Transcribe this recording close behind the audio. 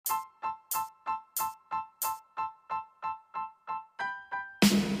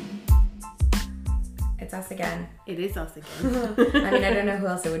It's us again. It is us again. I mean, I don't know who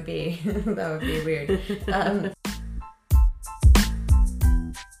else it would be. That would be weird.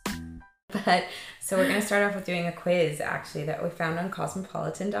 But so we're going to start off with doing a quiz, actually, that we found on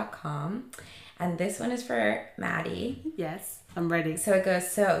cosmopolitan.com. And this one is for Maddie. Yes, I'm ready. So it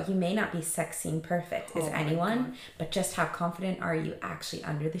goes, so you may not be sex scene perfect as anyone, but just how confident are you actually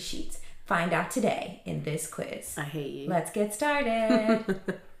under the sheets? Find out today in this quiz. I hate you. Let's get started.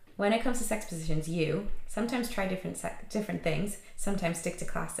 When it comes to sex positions, you sometimes try different things, sometimes stick to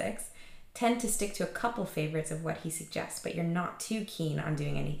classics, tend to stick to a couple favorites of what he suggests, but you're not too keen on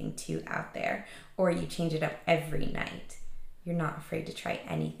doing anything too out there, or you change it up every night. You're not afraid to try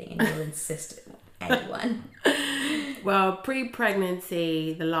anything and you'll insist on anyone. Well,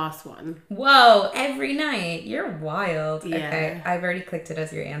 pre-pregnancy, the last one. Whoa, every night. You're wild. Yeah. Okay, I've already clicked it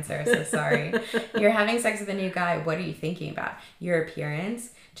as your answer, so sorry. You're having sex with a new guy. What are you thinking about? Your appearance?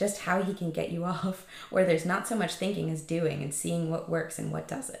 Just how he can get you off? Or there's not so much thinking as doing and seeing what works and what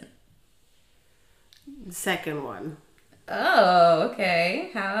doesn't? The second one. Oh, okay.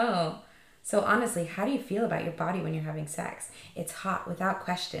 How? So honestly, how do you feel about your body when you're having sex? It's hot without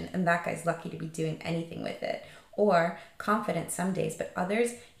question, and that guy's lucky to be doing anything with it. Or confident some days, but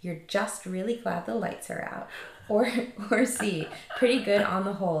others, you're just really glad the lights are out. Or C, pretty good on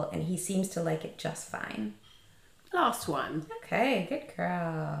the whole, and he seems to like it just fine. Last one. Okay, good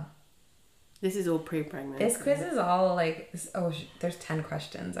girl. This is all pre-pregnancy. This quiz is all like, there's 10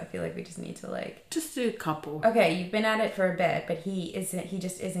 questions. I feel like we just need to like... Just do a couple. Okay, you've been at it for a bit, but he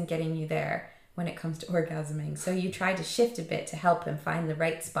just isn't getting you there when it comes to orgasming. So you try to shift a bit to help him find the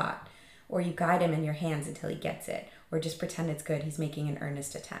right spot, or you guide him in your hands until he gets it, or just pretend it's good. He's making an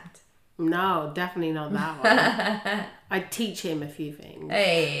earnest attempt. No, definitely not that one. I teach him a few things.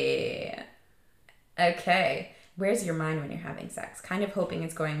 Hey. Okay. Where's your mind when you're having sex? Kind of hoping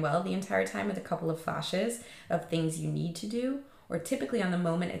it's going well the entire time with a couple of flashes of things you need to do? Or typically on the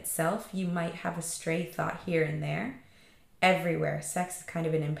moment itself, you might have a stray thought here and there? Everywhere, sex is kind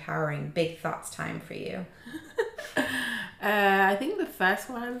of an empowering, big thoughts time for you. I think the first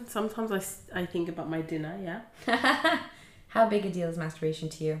one, sometimes I think about my dinner, yeah. How big a deal is masturbation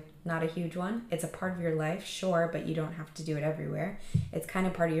to you? Not a huge one. It's a part of your life, sure, but you don't have to do it everywhere. It's kind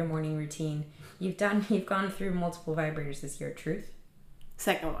of part of your morning routine. You've gone through multiple vibrators this year, truth?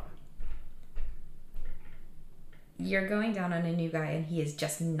 Second one. You're going down on a new guy and he is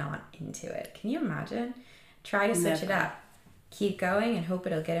just not into it. Can you imagine? Try to switch it up. Keep going and hope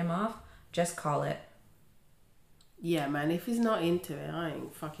it'll get him off. Just call it. Yeah, man, if he's not into it, I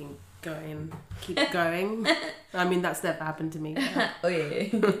ain't fucking going. Keep going. I mean, that's never happened to me. Oh,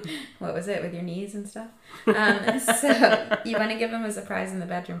 yeah. What was it, with your knees and stuff? So you want to give him a surprise in the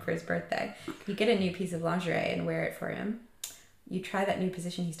bedroom for his birthday. You get a new piece of lingerie and wear it for him. You try that new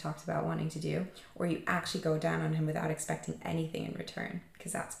position he's talked about wanting to do, or you actually go down on him without expecting anything in return,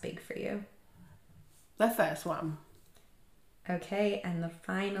 because that's big for you. The first one. Okay, and the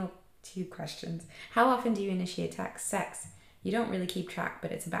final 2 questions. How often do you initiate sex? You don't really keep track,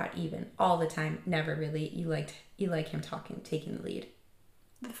 but it's about even. All the time, never really. You like him taking the lead.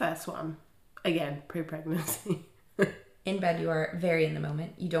 The first one. Again, pre-pregnancy. In bed, you are very in the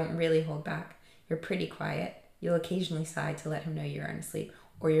moment. You don't really hold back. You're pretty quiet. You'll occasionally sigh to let him know you aren't asleep.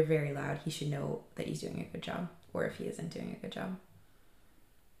 Or you're very loud. He should know that he's doing a good job. Or if he isn't doing a good job.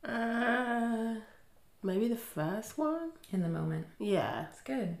 Maybe the first one? In the moment. Yeah. It's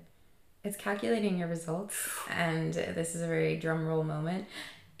good. It's calculating your results, and this is a very drum roll moment.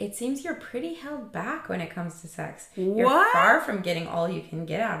 It seems you're pretty held back when it comes to sex. You're far from getting all you can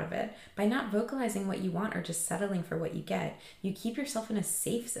get out of it. By not vocalizing what you want or just settling for what you get, you keep yourself in a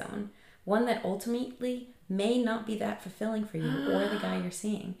safe zone, one that ultimately may not be that fulfilling for you or the guy you're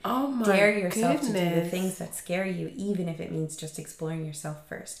seeing. Oh my Dare yourself goodness. to do the things that scare you, even if it means just exploring yourself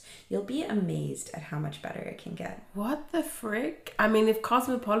first. You'll be amazed at how much better it can get. What the frick? I mean, if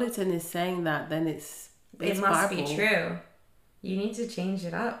Cosmopolitan is saying that, then it must Bible. Be true. You need to change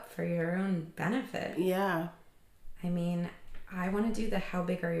it up for your own benefit. Yeah. I mean, I want to do the how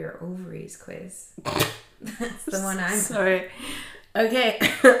big are your ovaries quiz. That's the one I'm... Sorry. Okay.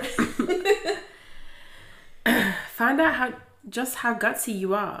 Find out how gutsy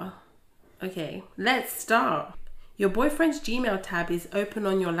you are. Okay, let's start. Your boyfriend's Gmail tab is open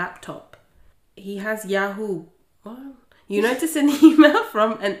on your laptop. He has Yahoo. What? You notice an email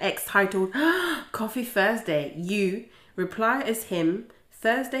from an ex titled Coffee Thursday. You reply as him,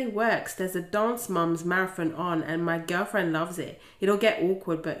 Thursday works. There's a Dance Mums marathon on and my girlfriend loves it. It'll get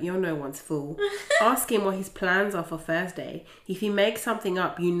awkward, but you're no one's fool. Ask him what his plans are for Thursday. If he makes something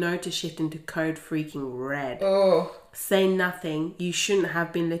up, you know to shift into code freaking red. Oh. Say nothing. You shouldn't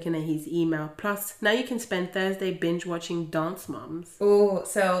have been looking at his email. Plus, now you can spend Thursday binge watching Dance Mums. Oh,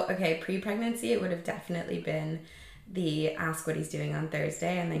 so, okay, pre-pregnancy, it would have definitely been the ask what he's doing on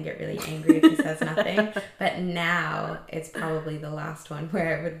Thursday and then get really angry if he says nothing. But now it's probably the last one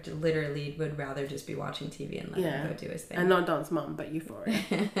where I would rather just be watching TV and let him go do his thing. And not Dance Mum, but Euphoria.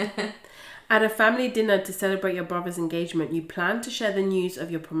 At a family dinner to celebrate your brother's engagement, you plan to share the news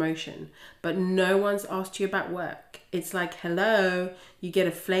of your promotion, but no one's asked you about work. It's like, hello, you get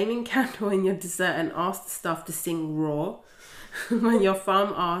a flaming candle in your dessert and ask the staff to sing Raw. When your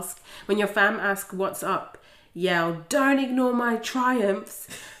fam asks what's up, yell, don't ignore my triumphs.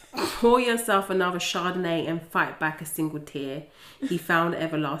 Pour yourself another Chardonnay and fight back a single tear. He found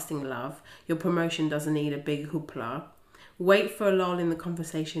everlasting love. Your promotion doesn't need a big hoopla. Wait for a lull in the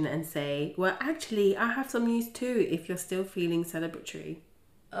conversation and say, well, actually, I have some news too if you're still feeling celebratory.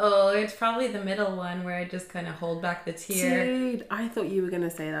 Oh, it's probably the middle one where I just kind of hold back the tear. Dude, I thought you were going to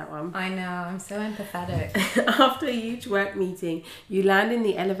say that one. I know, I'm so empathetic. After a huge work meeting, you land in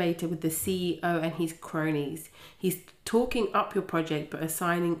the elevator with the CEO and his cronies. He's talking up your project but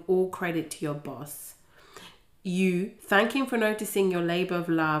assigning all credit to your boss. You thank him for noticing your labour of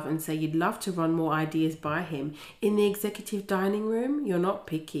love and say you'd love to run more ideas by him. In the executive dining room, you're not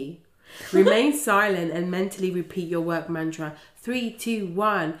picky. Remain silent and mentally repeat your work mantra. 3, 2,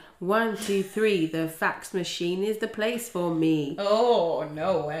 1, 1, 2, 3. The fax machine is the place for me. Oh,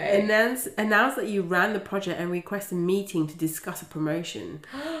 no way. Announce that you ran the project and request a meeting to discuss a promotion.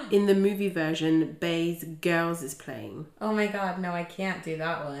 In the movie version, Bay's Girls is playing. Oh my god, no, I can't do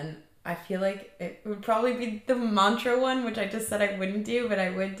that one. I feel like it would probably be the mantra one, which I just said I wouldn't do, but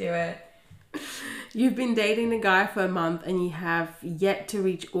I would do it. You've been dating a guy for a month and you have yet to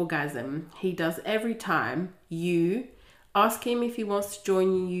reach orgasm. He does every time. You ask him if he wants to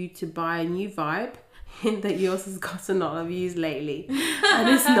join you to buy a new vibe. Hint that yours has gotten a lot of views lately. And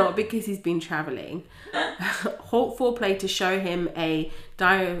it's not because he's been travelling. Halt foreplay to show him a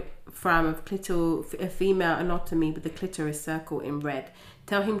diaphragm of a female anatomy with the clitoris circle in red.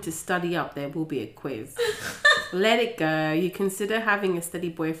 Tell him to study up, there will be a quiz. Let it go. You consider having a steady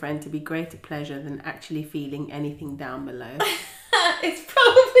boyfriend to be greater pleasure than actually feeling anything down below. It's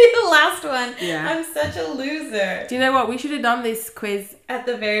probably the last one. Yeah. I'm such a loser. Do you know what? We should have done this quiz at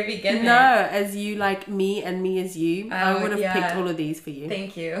the very beginning. No, as you like me and me as you. I would have picked all of these for you.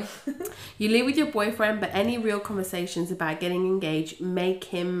 Thank you. You live with your boyfriend, but any real conversations about getting engaged make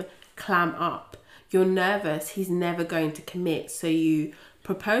him clam up. You're nervous. He's never going to commit. So you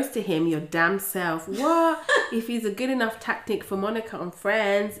propose to him your damn self. What? If he's a good enough tactic for Monica on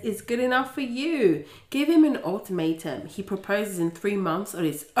Friends, it's good enough for you. Give him an ultimatum. He proposes in 3 months or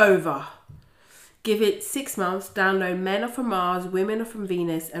it's over. Give it 6 months, download Men Are From Mars, Women Are From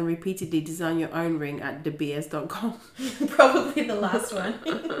Venus, and repeatedly design your own ring at debeers.com. Probably the last one.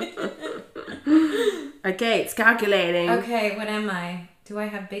 Okay, it's calculating. Okay, what am I? Do I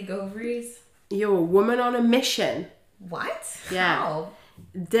have big ovaries? You're a woman on a mission. What? Yeah. How?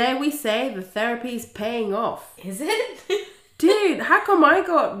 Dare we say the therapy is paying off? Is it? Dude, how come I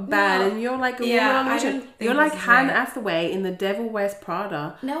got bad and you're like a woman on a mission? You're like Anne Hathaway in The Devil Wears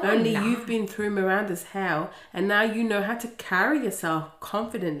Prada. No, only you've been through Miranda's hell and now you know how to carry yourself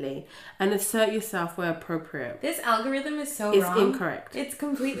confidently and assert yourself where appropriate. This algorithm is so it's wrong. It's incorrect. It's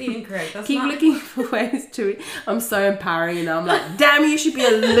completely incorrect. That's Keep looking for ways to... I'm so empowering, you know. I'm like, damn, you should be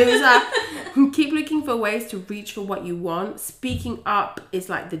a loser. Keep looking for ways to reach for what you want. Speaking up is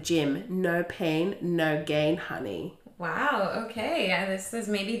like the gym. No pain, no gain, honey. Wow, okay. This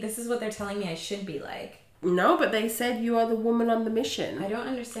is what they're telling me I should be like. No, but they said you are the woman on the mission. I don't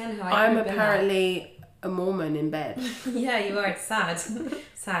understand how I'm apparently a Mormon in bed. Yeah, you are. It's sad.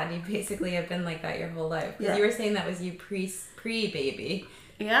 Sad. You basically have been like that your whole life. Because you were saying that was you pre-baby.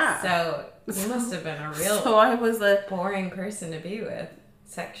 Yeah. So you must have been a real I was a boring person to be with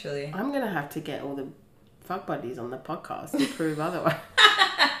sexually. I'm going to have to get all the fuck buddies on the podcast to prove otherwise.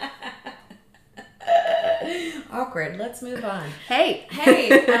 Awkward. Let's move on. Hey,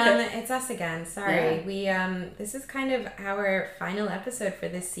 it's us again. Sorry. Yeah. We this is kind of our final episode for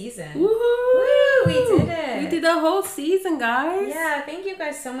this season. Woo! We did it. We did a whole season, guys. Yeah, thank you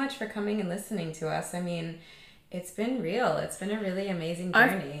guys so much for coming and listening to us. I mean, it's been real. It's been a really amazing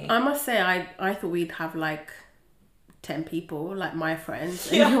journey. I must say, I thought we'd have like 10 people, like my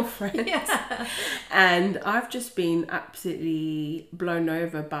friends and your friends. Yeah. And I've just been absolutely blown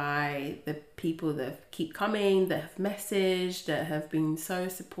over by the people that keep coming, that have messaged, that have been so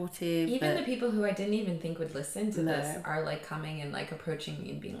supportive. Even the people who I didn't even think would listen to this are like coming and like approaching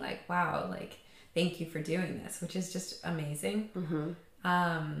me and being like, wow, like, thank you for doing this, which is just amazing.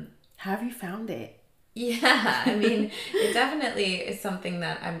 How have you found it? Yeah, I mean, it definitely is something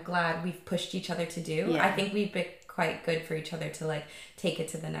that I'm glad we've pushed each other to do. Yeah. I think we've been quite good for each other to like take it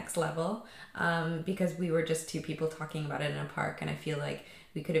to the next level, because we were just two people talking about it in a park, and I feel like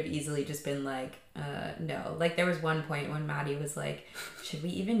we could have easily just been like, no. Like, there was one point when Maddie was like, should we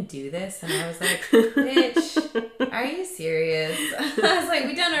even do this? And I was like, bitch, are you serious? I was like,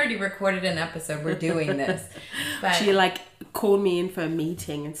 we done already recorded an episode, we're doing this. But She like called me in for a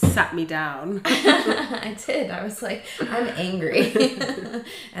meeting and sat me down. I did. I was like, I'm angry.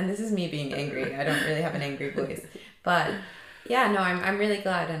 And this is me being angry. I don't really have an angry voice. But yeah, no, I'm really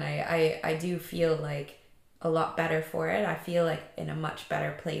glad. And I do feel like a lot better for it. I feel like in a much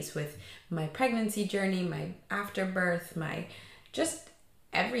better place with my pregnancy journey, my afterbirth, my just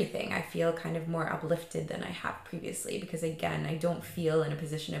everything. I feel kind of more uplifted than I have previously, because again, I don't feel in a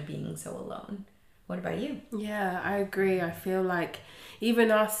position of being so alone. What about you? Yeah, I agree. I feel like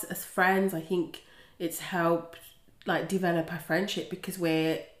even us as friends, I think it's helped like develop our friendship, because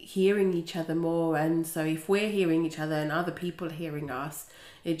we're hearing each other more. And so if we're hearing each other and other people are hearing us,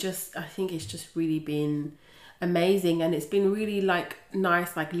 I think it's just really been amazing. And it's been really like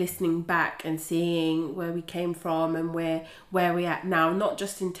nice, like listening back and seeing where we came from and where we're at now, not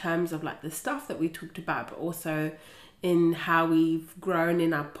just in terms of like the stuff that we talked about, but also in how we've grown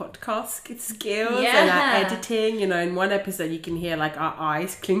in our podcast skills and our editing. You know, in one episode you can hear like our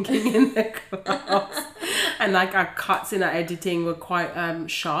eyes clinking in the glass, and like our cuts in our editing were quite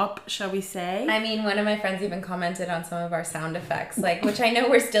sharp, shall we say. I mean, one of my friends even commented on some of our sound effects, like, which I know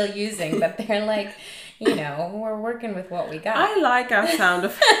we're still using, but they're like, you know, we're working with what we got. I like our sound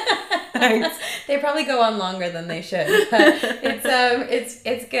effects. They probably go on longer than they should, but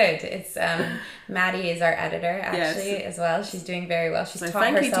it's good. It's Maddie is our editor actually, as well. She's doing very well. She's so taught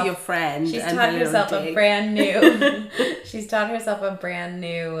thank herself. you to your friend. She's and taught herself dig. a brand new. She's taught herself a brand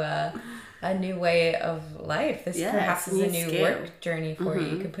new. A new way of life. This perhaps is a new skill. Work journey for you.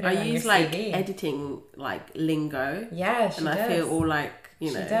 You could put it on your CV. I use like editing like lingo. Yeah, she and does. I feel all like,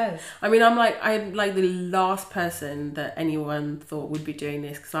 you know. She does. I mean, I'm like the last person that anyone thought would be doing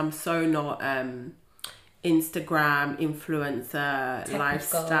this, because I'm so not Instagram influencer Technical.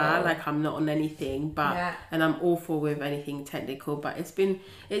 lifestyle. Like, I'm not on anything, but and I'm awful with anything technical. But do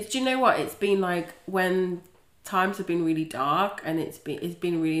you know what? It's been like when times have been really dark, and it's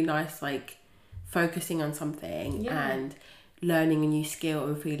been really nice, like focusing on something and learning a new skill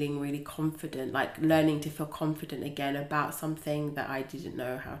and feeling really confident, like learning to feel confident again about something that I didn't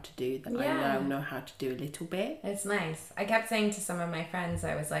know how to do, that I now know how to do a little bit. It's nice. I kept saying to some of my friends,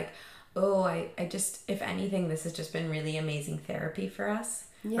 I was like, oh, I just, if anything, this has just been really amazing therapy for us.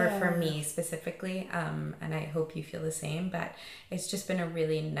 Or for me specifically, and I hope you feel the same, but it's just been a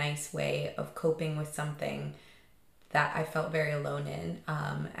really nice way of coping with something that I felt very alone in,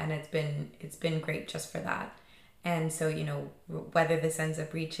 and it's been great just for that. And so, you know, whether this ends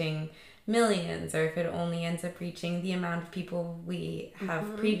up reaching millions, or if it only ends up reaching the amount of people we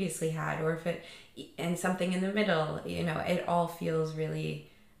have previously had, or if it, and something in the middle, you know, it all feels really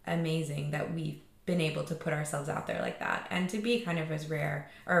amazing that we've been able to put ourselves out there like that, and to be kind of as rare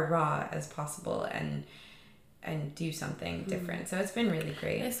or raw as possible, and do something different. So it's been really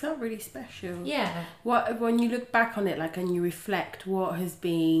great. It's felt really special. Yeah. When you look back on it, like, and you reflect, what has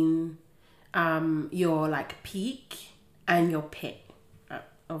been your like peak and your pit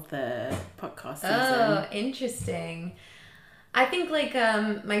of the podcast season? Oh, interesting. I think like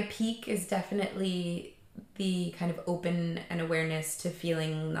my peak is definitely the kind of open and awareness to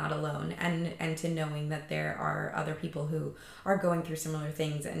feeling not alone, and to knowing that there are other people who are going through similar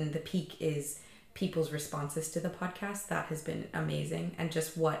things. And the peak is people's responses to the podcast. That has been amazing. And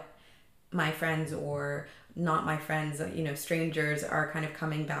just what my friends, or not my friends, you know, strangers are kind of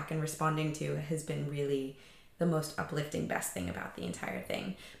coming back and responding to has been really the most uplifting, best thing about the entire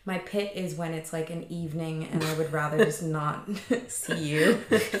thing. My pit is when it's like an evening and I would rather just not see you.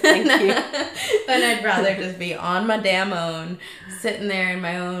 Thank you. And I'd rather just be on my damn own, sitting there in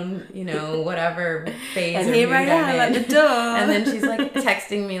my own, you know, whatever phase. And here I am at the door. And then she's like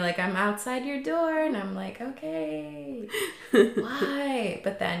texting me like, I'm outside your door. And I'm like, okay, why?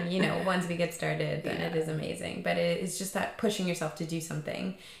 But then, you know, once we get started, then it is amazing. But it's just that pushing yourself to do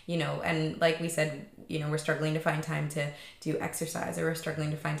something, you know, and like we said, you know, we're struggling struggling to find time to do exercise, or we're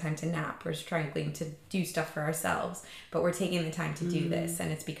struggling to find time to nap, we're struggling to do stuff for ourselves, but we're taking the time to do this,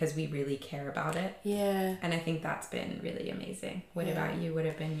 and it's because we really care about it. Yeah. And I think that's been really amazing. What about you? What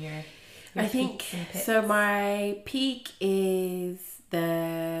have been your I think so. My peak is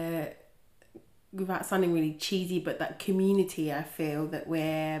without sounding really cheesy, but that community I feel that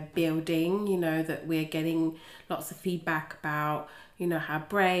we're building, you know, that we're getting lots of feedback about, you know, how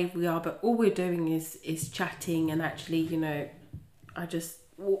brave we are, but all we're doing is chatting. And actually, you know,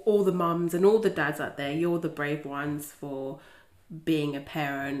 all the mums and all the dads out there, you're the brave ones for being a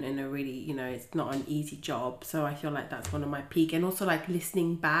parent, and a really, you know, it's not an easy job. So I feel like that's one of my peak. And also like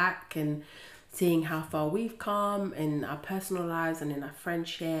listening back and seeing how far we've come in our personal lives and in our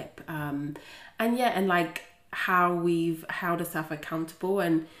friendship, and like how we've held ourselves accountable,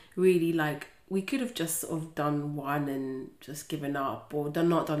 and really like we could have just sort of done one and just given up, or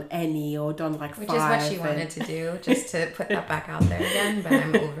not done any, or done like which 5. Which is what she wanted to do, just to put that back out there again, but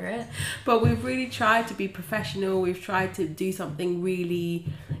I'm over it. But we've really tried to be professional. We've tried to do something really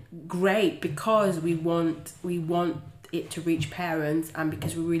great because we want it to reach parents, and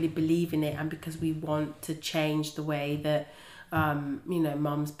because we really believe in it, and because we want to change the way that you know,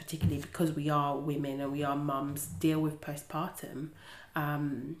 mums, particularly because we are women and we are mums, deal with postpartum.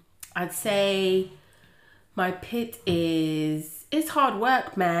 I'd say my pit is, it's hard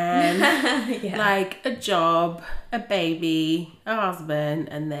work, man. Yeah. Like a job, a baby, a husband,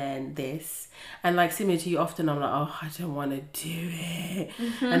 and then this. And like similar to you, often I'm like, oh, I don't want to do it.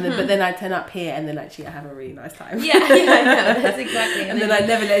 And then, but then I turn up here, and then actually I have a really nice time. Yeah, I know, that's exactly. And then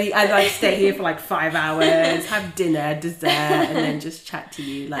I like stay here for like 5 hours, have dinner, dessert, and then just chat to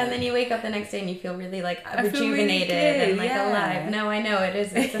you. Like, and then you wake up the next day and you feel really like rejuvenated really and like alive. No, I know it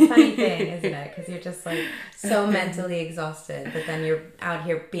is. It's a funny thing, isn't it? Because you're just like so mentally exhausted, but then you're out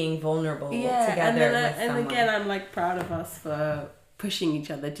here being vulnerable together with someone. And again, I'm like proud of us for pushing each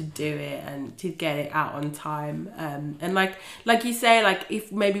other to do it and to get it out on time, and like you say, like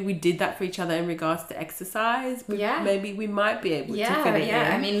if maybe we did that for each other in regards to exercise, maybe we might be able to fit it in.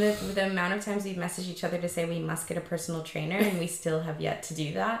 I mean, the amount of times we've messaged each other to say we must get a personal trainer, and we still have yet to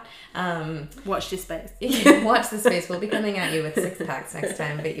do that. Watch this space. Watch the space. We'll be coming at you with 6-packs next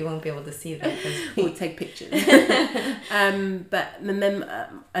time, but you won't be able to see them because we'll take pictures. But then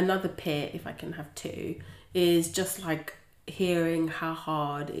another pit, if I can have two, is just like hearing how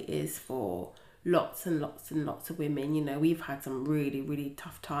hard it is for lots and lots and lots of women. You know, we've had some really, really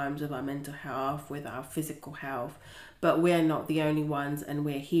tough times with our mental health, with our physical health, but we're not the only ones, and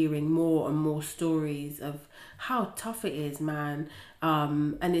we're hearing more and more stories of how tough it is, man.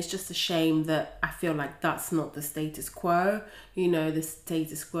 And it's just a shame that I feel like that's not the status quo. You know, the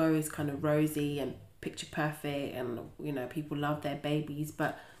status quo is kind of rosy and picture perfect, and you know, people love their babies,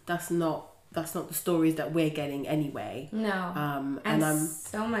 but that's not the stories that we're getting anyway. No. And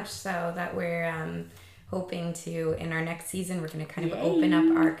so much so that we're hoping to, in our next season, we're going to kind of open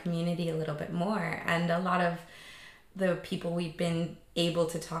up our community a little bit more. And a lot of the people we've been able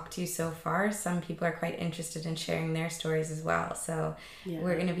to talk to so far, some people are quite interested in sharing their stories as well. So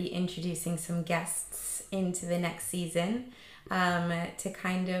we're going to be introducing some guests into the next season to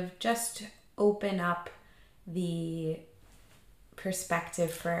kind of just open up the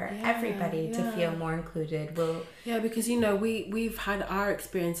perspective for everybody to feel more included. Because you know, we've had our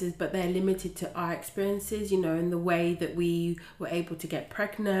experiences, but they're limited to our experiences, you know, in the way that we were able to get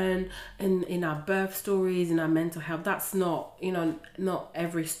pregnant, and in our birth stories, in our mental health. That's not, you know, not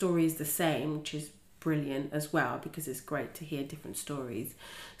every story is the same, which is brilliant as well, because it's great to hear different stories.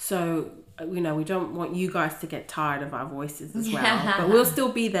 So, you know, we don't want you guys to get tired of our voices as well, but we'll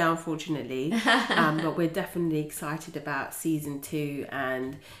still be there, unfortunately. But we're definitely excited about season 2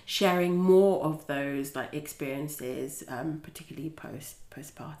 and sharing more of those like experiences, particularly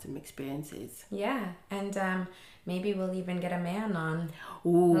postpartum experiences. And maybe we'll even get a man on.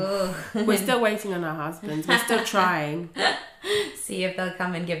 Ooh. We're still waiting on our husbands. We're still trying. See if they'll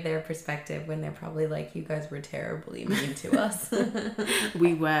come and give their perspective when they're probably like, you guys were terribly mean to us.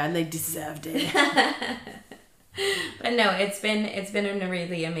 We were, and they deserved it. But no, it's been a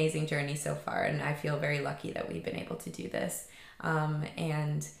really amazing journey so far, and I feel very lucky that we've been able to do this.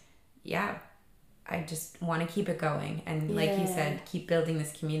 And I just want to keep it going, and like you said, keep building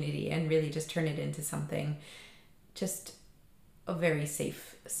this community and really just turn it into something, just a very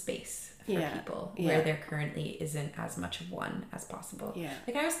safe space for people where there currently isn't as much of one as possible.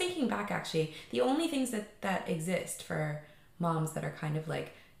 Like I was thinking back, actually, the only things that exist for moms that are kind of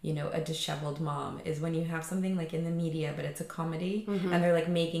like you know, a disheveled mom is when you have something like in the media, but it's a comedy, and they're like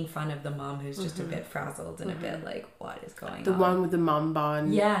making fun of the mom who's just a bit frazzled and a bit like, what is going on? The one with the mum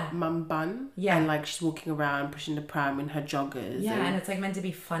bun. Yeah. Mum bun. Yeah. And like she's walking around pushing the pram in her joggers. Yeah, and it's like meant to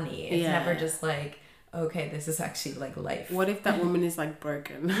be funny. It's never just like, okay, this is actually like life. What if that woman is like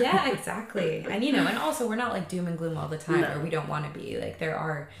broken? Yeah, exactly. And you know, and also we're not like doom and gloom all the time, or we don't want to be. Like there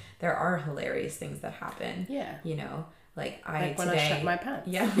are hilarious things that happen. Yeah. You know, like when I shat my pants.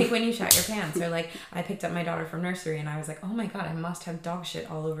 Yeah, like when you shat your pants, or like I picked up my daughter from nursery and I was like, oh my god, I must have dog shit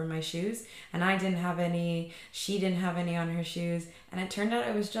all over my shoes, and I didn't have any. She didn't have any on her shoes, and it turned out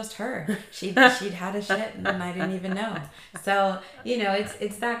it was just her. She'd had a shit and I didn't even know. So you know,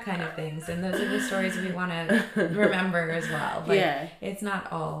 it's that kind of things, and those are the stories we want to remember as well. Like, it's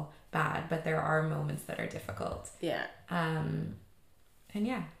not all bad, but there are moments that are difficult. Yeah. And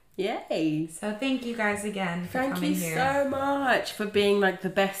yeah. Yay. So thank you guys again for coming here. Thank you so much for being like the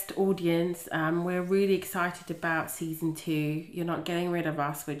best audience. We're really excited about season 2. You're not getting rid of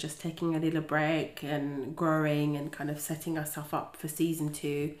us. We're just taking a little break and growing and kind of setting ourselves up for season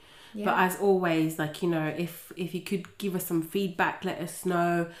 2. Yeah. But as always, like, you know, if you could give us some feedback, let us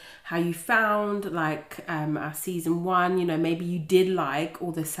know how you found like our season 1. You know, maybe you did like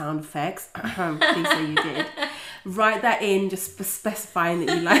all the sound effects. Please say you did. Write that in, just for specifying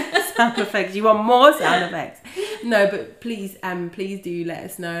that you like the sound effects. You want more sound effects. No, but please do let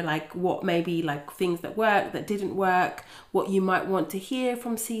us know like what maybe like things that worked, that didn't work, what you might want to hear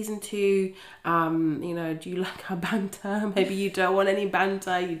from season 2. You know, do you like our banter? Maybe you don't want any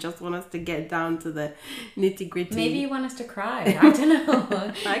banter. You just want us to get down to the nitty gritty. Maybe you want us to cry. I don't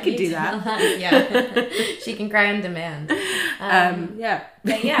know. I could do that. Yeah, she can cry on demand. Yeah.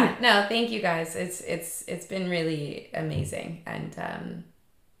 But yeah, no, thank you guys. It's been really amazing, and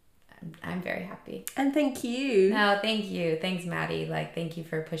I'm very happy. And thank you. No, thank you. Thanks, Maddie. Like, thank you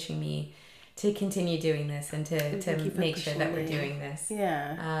for pushing me to continue doing this and to make sure that we're doing this.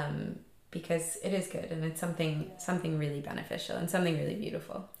 Yeah. Because it is good, and it's something really beneficial and something really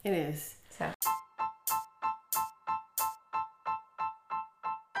beautiful. It is.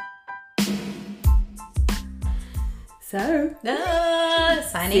 So,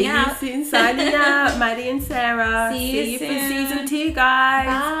 signing out. See you soon. Signing out. Maddie and Sarah. See you soon. for season 2, guys.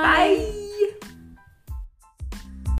 Bye. Bye.